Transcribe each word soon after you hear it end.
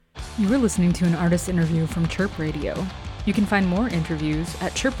You are listening to an artist interview from Chirp Radio. You can find more interviews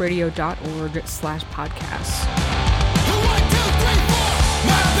at chirpradio.org/podcasts.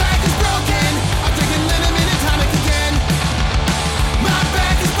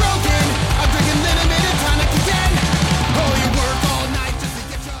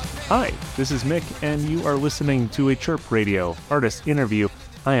 Hi, this is Mick, and you are listening to a Chirp Radio artist interview.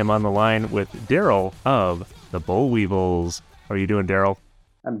 I am on the line with Daryl of the Bollweevils. How are you doing, Daryl?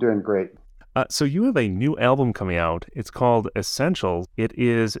 I'm doing great. So you have a new album coming out. It's called Essential. It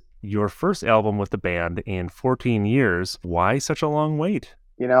is your first album with the band in 14 years. Why such a long wait?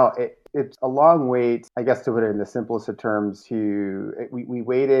 You know, it's a long wait, I guess, to put it in the simplest of terms. We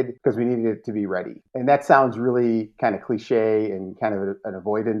waited because we needed it to be ready. And that sounds really kind of cliche and kind of an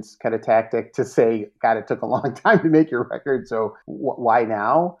avoidance kind of tactic to say, God, it took a long time to make your record, so why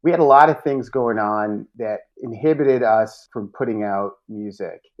now? We had a lot of things going on that inhibited us from putting out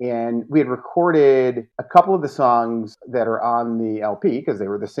music. And we had recorded a couple of the songs that are on the LP, because they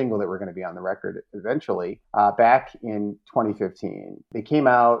were the single that were going to be on the record eventually, back in 2015. They came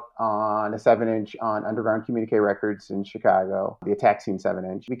out on a 7-inch on Underground Communique Records in Chicago, the Attack Scene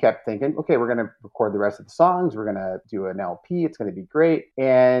 7-inch. We kept thinking, okay, we're going to record the rest of the songs. We're going to do an LP. It's going to be great.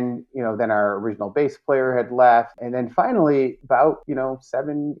 And, then our original bass player had left. And then finally, about,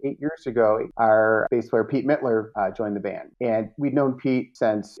 7-8 years ago, our bass player, Pete Mittler, joined the band. And we'd known Pete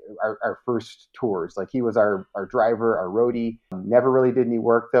since our first tours. Like, he was our driver, our roadie. Never really did any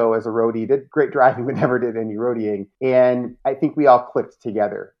work, though, as a roadie. Did great driving, but never did any roadieing. And I think we all clicked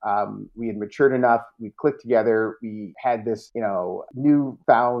together. We had matured enough. We clicked together. We had this,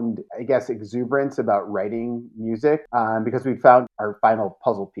 newfound, I guess, exuberance about writing music because we'd found our final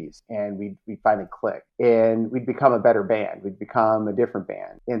puzzle piece, and we finally clicked. And we'd become a better band. We'd become a different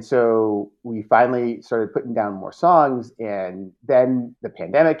band. And so we finally started putting down more songs. And then the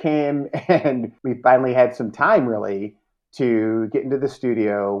pandemic came, and we finally had some time, really, to get into the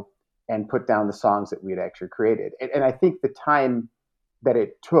studio and put down the songs that we had actually created. And I think the time that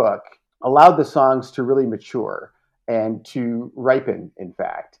it took allowed the songs to really mature and to ripen, in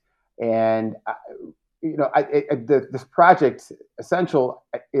fact. And this project, Essential,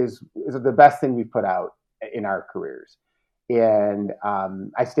 is the best thing we've put out in our careers. And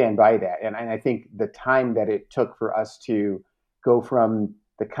I stand by that. And I think the time that it took for us to go from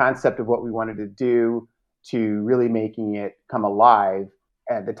the concept of what we wanted to do to really making it come alive,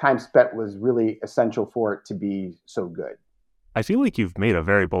 and the time spent was really essential for it to be so good. I feel like you've made a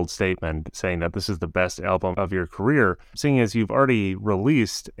very bold statement saying that this is the best album of your career, seeing as you've already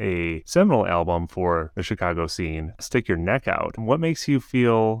released a seminal album for the Chicago scene, Stick Your Neck Out. What makes you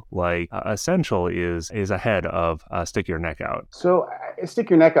feel like Essential is ahead of Stick Your Neck Out? So Stick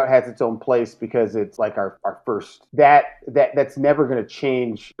Your Neck Out has its own place because it's like our first. That's never going to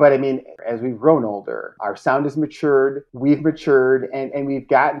change. But I mean, as we've grown older, our sound has matured, we've matured, and we've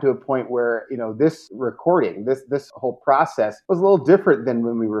gotten to a point where, this recording, this whole process was a little different than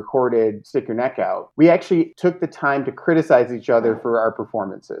when we recorded Stick Your Neck Out. We actually took the time to criticize each other for our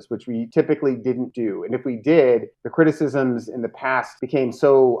performances, which we typically didn't do. And if we did, the criticisms in the past became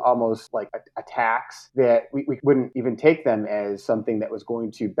so almost like attacks that we wouldn't even take them as something that was going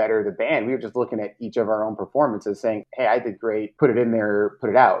to better the band. We were just looking at each of our own performances saying, hey, I did great, put it in there,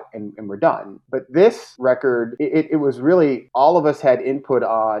 put it out, and we're done. But this record, it was really, all of us had input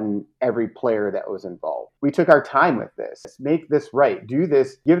on every player that was involved. We took our time with this. Make this right. Do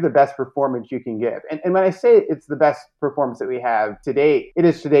this. Give the best performance you can give. And when I say it's the best performance that we have to date, it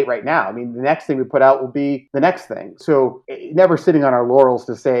is to date right now. I mean, the next thing we put out will be the next thing. So never sitting on our laurels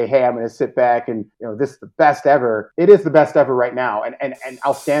to say, hey, I'm going to sit back and, this is the best ever. It is the best ever right now. And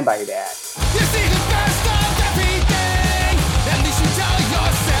I'll stand by that. You see the best of everything. At least you tell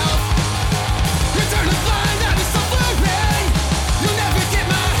yourself. You turn a blind eye to suffering. You'll never get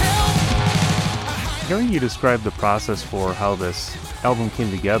my help. Hearing you describe the process for how this album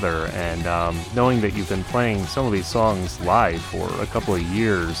came together, and knowing that you've been playing some of these songs live for a couple of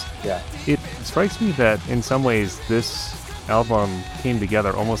years, it strikes me that in some ways this album came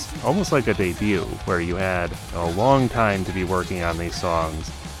together almost like a debut, where you had a long time to be working on these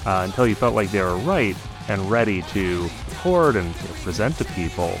songs until you felt like they were right and ready to record and present to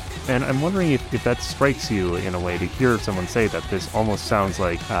people. And I'm wondering if that strikes you in a way, to hear someone say that this almost sounds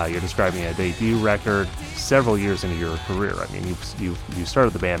like you're describing a debut record several years into your career. I mean, you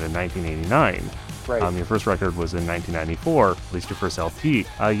started the band in 1989. Right. Your first record was in 1994, at least your first LP.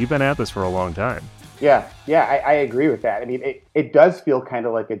 You've been at this for a long time. I agree with that. I mean, it does feel kind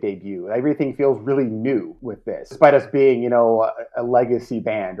of like a debut. Everything feels really new with this, despite us being, a legacy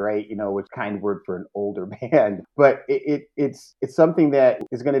band, right? Which kind of word for an older band. But it's something that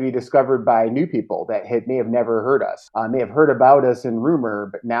is going to be discovered by new people that may have never heard us, may have heard about us in rumor,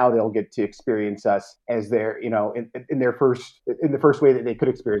 but now they'll get to experience us as their, in the first way that they could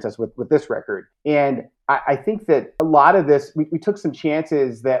experience us with this record. And I think that a lot of this, we took some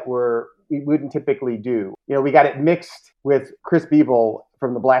chances that we wouldn't typically do. We got it mixed with Chris Beeble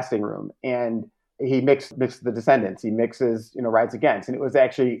from the Blasting Room, and he mixed the Descendants. He mixes, Rides Against, and it was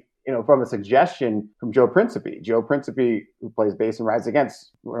actually, from a suggestion from Joe Principe. Joe Principe, who plays bass in Rides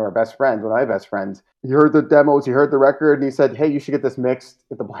Against, one of my best friends. He heard the demos, he heard the record, and he said, "Hey, you should get this mixed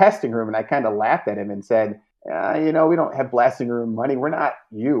at the Blasting Room." And I kind of laughed at him and said, we don't have Blasting Room money. We're not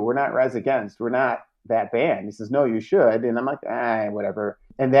Rides Against. We're not that band. He says, "No, you should." And I'm like, whatever.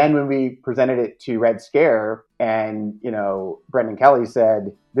 And then when we presented it to Red Scare, and Brendan Kelly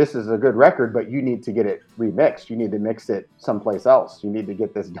said, "This is a good record, but you need to get it remixed. You need to mix it someplace else. You need to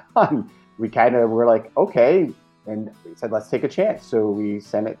get this done." We kind of were like, okay. And we said, let's take a chance. So we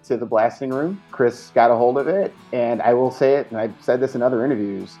sent it to the Blasting Room. Chris got a hold of it. And I will say it, and I've said this in other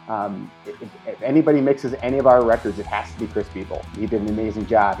interviews, if anybody mixes any of our records, it has to be Chris Beeble. He did an amazing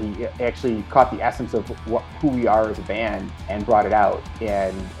job. He actually caught the essence of who we are as a band and brought it out.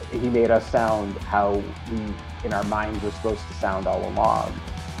 And he made us sound how we, in our minds, were supposed to sound all along.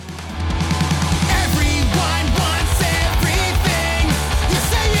 Everyone wants everything. You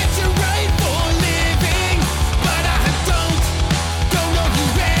say it's your right for living, but I don't know you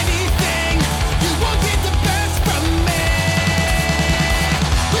anything. You won't get the best from me.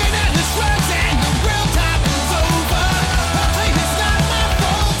 When endless drugs and the real time is over, I think it's not my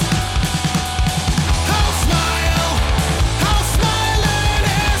fault. I'll smile and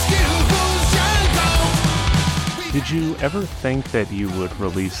ask you who's your goal. Did you ever think that you would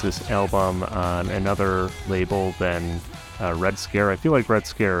release this album on another label than Red Scare? I feel like Red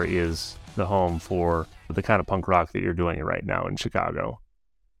Scare is the home for the kind of punk rock that you're doing right now in Chicago.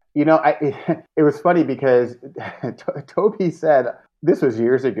 It was funny because Toby said, this was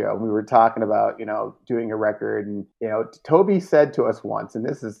years ago, we were talking about, doing a record, and, Toby said to us once, and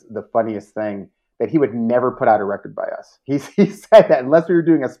this is the funniest thing, that he would never put out a record by us. He said that unless we were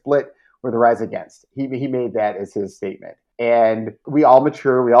doing a split with the Rise Against. He made that as his statement. And we all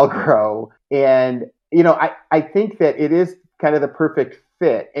mature, we all grow. And, I think that it is kind of the perfect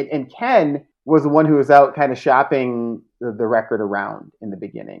fit. And Ken was the one who was out kind of shopping the record around in the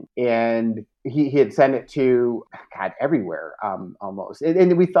beginning. And he had sent it to, everywhere, almost.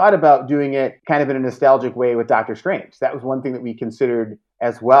 And we thought about doing it kind of in a nostalgic way with Dr. Strange. That was one thing that we considered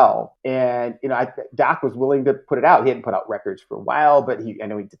as well. And, Doc was willing to put it out. He hadn't put out records for a while, but I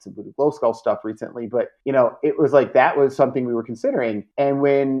know he did some Voodoo Glow Skull stuff recently, but, it was like, that was something we were considering. And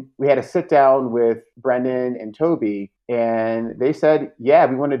when we had a sit down with Brendan and Toby, and they said, yeah,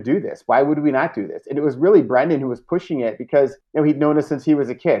 we want to do this. Why would we not do this? And it was really Brendan who was pushing it because, he'd known us since he was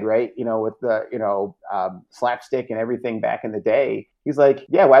a kid, right? With the, slapstick and everything back in the day. He's like,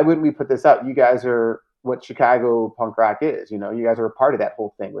 yeah, why wouldn't we put this out? You guys are what Chicago punk rock is. You guys are a part of that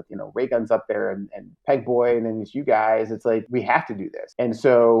whole thing with, Ray Guns up there and Peg Boy, and then it's you guys. It's like, we have to do this. And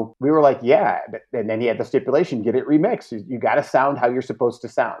so we were like, yeah. And then he had the stipulation, get it remixed. You got to sound how you're supposed to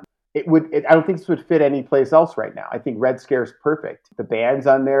sound. I don't think this would fit any place else right now. I think Red Scare is perfect. The bands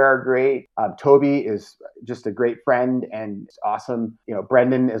on there are great. Toby is just a great friend and awesome.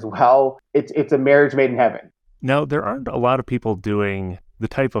 Brendan as well. It's a marriage made in heaven. Now, there aren't a lot of people doing the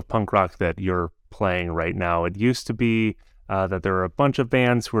type of punk rock that you're playing right now. It used to be that there were a bunch of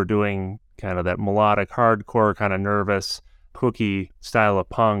bands who were doing kind of that melodic, hardcore, kind of nervous, hooky style of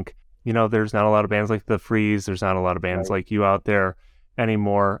punk. There's not a lot of bands like The Freeze. There's not a lot of bands like you out there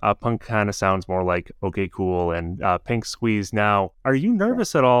anymore. Punk kind of sounds more like OK Cool and Pink Squeeze now. Are you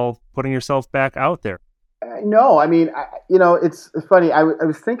nervous at all putting yourself back out there? No, I mean, it's funny. I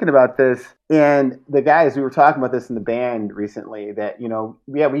was thinking about this, and the guys, we were talking about this in the band recently, that,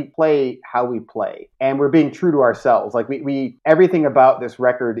 we play how we play, and we're being true to ourselves. Like we everything about this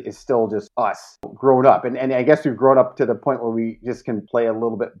record is still just us grown up. And I guess we've grown up to the point where we just can play a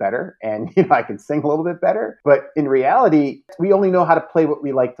little bit better, and, I can sing a little bit better. But in reality, we only know how to play what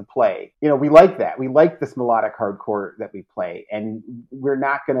we like to play. We like that. We like this melodic hardcore that we play, and we're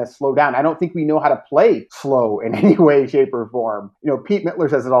not going to slow down. I don't think we know how to play slow in any way, shape, or form. Pete Mittler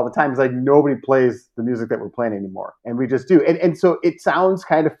says it all the time. He's like, no nobody plays the music that we're playing anymore. And we just do. And so it sounds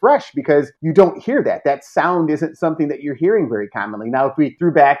kind of fresh because you don't hear that. That sound isn't something that you're hearing very commonly. Now, if we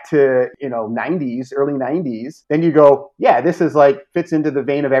threw back to, 90s, early 90s, then you go, yeah, this is like fits into the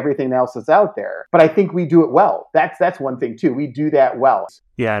vein of everything else that's out there. But I think we do it well. That's one thing too. We do that well.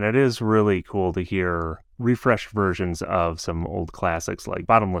 Yeah, and it is really cool to hear refreshed versions of some old classics like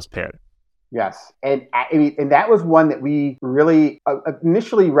Bottomless Pit. Yes. And that was one that we really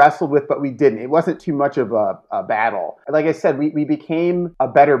initially wrestled with, but we didn't. It wasn't too much of a battle. Like I said, we became a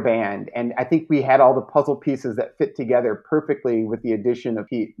better band. And I think we had all the puzzle pieces that fit together perfectly with the addition of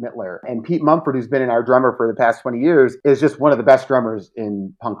Pete Mittler. And Pete Mumford, who's been our drummer for the past 20 years, is just one of the best drummers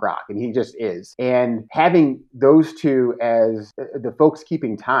in punk rock. And he just is. And having those two as the folks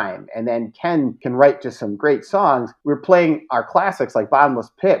keeping time, and then Ken can write just some great songs. We're playing our classics like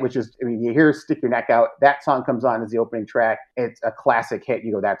Bottomless Pit, which is, you hear Stick Your Neck Out. That song comes on as the opening track. It's a classic hit.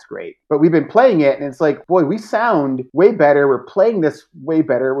 You go, that's great. But we've been playing it and it's like, boy, we sound way better. We're playing this way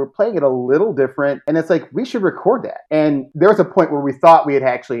better. We're playing it a little different. And it's like, we should record that. And there was a point where we thought we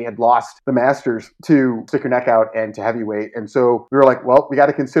had lost the masters to Stick Your Neck Out and to Heavyweight. And so we were like, well, we got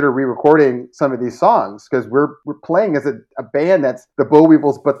to consider re-recording some of these songs because we're playing as a band that's the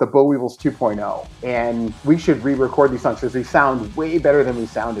Bollweevils, but the Bollweevils 2.0. And we should re-record these songs because they sound way better than we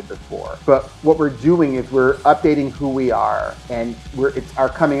sounded before. But what we're doing is we're updating who we are, and it's our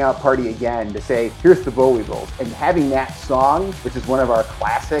coming out party again to say, here's the Bollweevils. And having that song, which is one of our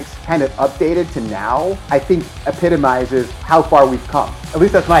classics, kind of updated to now, I think epitomizes how far we've come. At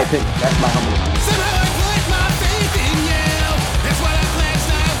least that's my opinion. That's my humble opinion.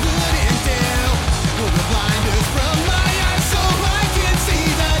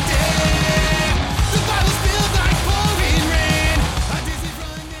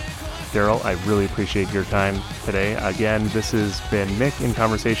 Daryl, I really appreciate your time today. Again, this has been Mick in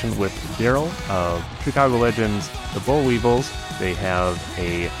conversation with Daryl of Chicago legends, the Bollweevils. They have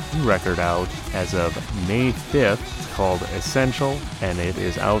a new record out as of May 5th. It's called Essential, and it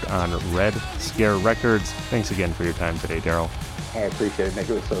is out on Red Scare Records. Thanks again for your time today, Daryl. I appreciate it, Mick.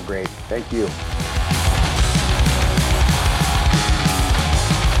 It was so great. Thank you.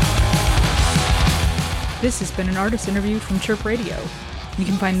 This has been an artist interview from Chirp Radio. You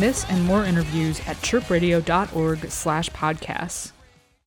can find this and more interviews at chirpradio.org/podcasts.